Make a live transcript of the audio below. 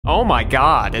Oh my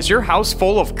god, is your house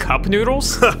full of cup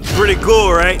noodles? Pretty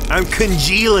cool, right? I'm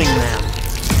congealing them.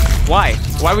 Why?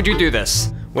 Why would you do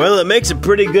this? Well, it makes a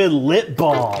pretty good lip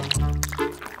balm.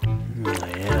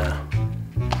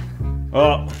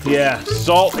 Oh, yeah,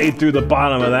 salt ate through the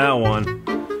bottom of that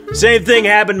one. Same thing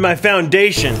happened to my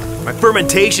foundation. My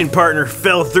fermentation partner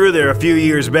fell through there a few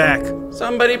years back.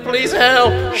 Somebody please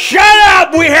help! Shut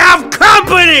up! We have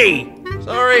company!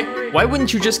 Sorry. Why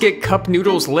wouldn't you just get Cup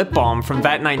Noodles lip balm from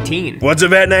VAT19? What's a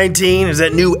VAT19? Is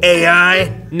that new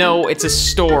AI? No, it's a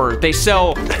store. They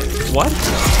sell... what?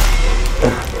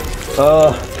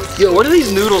 Yo, where do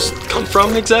these noodles come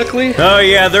from exactly? Oh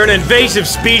yeah, they're an invasive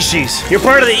species. You're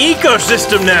part of the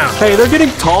ecosystem now. Hey, they're getting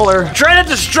taller. Try not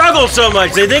to struggle so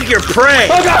much, they think you're prey.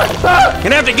 Oh god! You're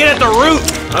gonna have to get at the root,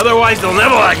 otherwise they'll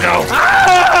never let go.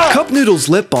 Cup Noodles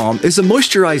Lip Balm is a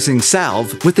moisturizing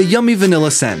salve with a yummy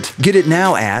vanilla scent. Get it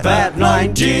now at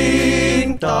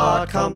bat19.com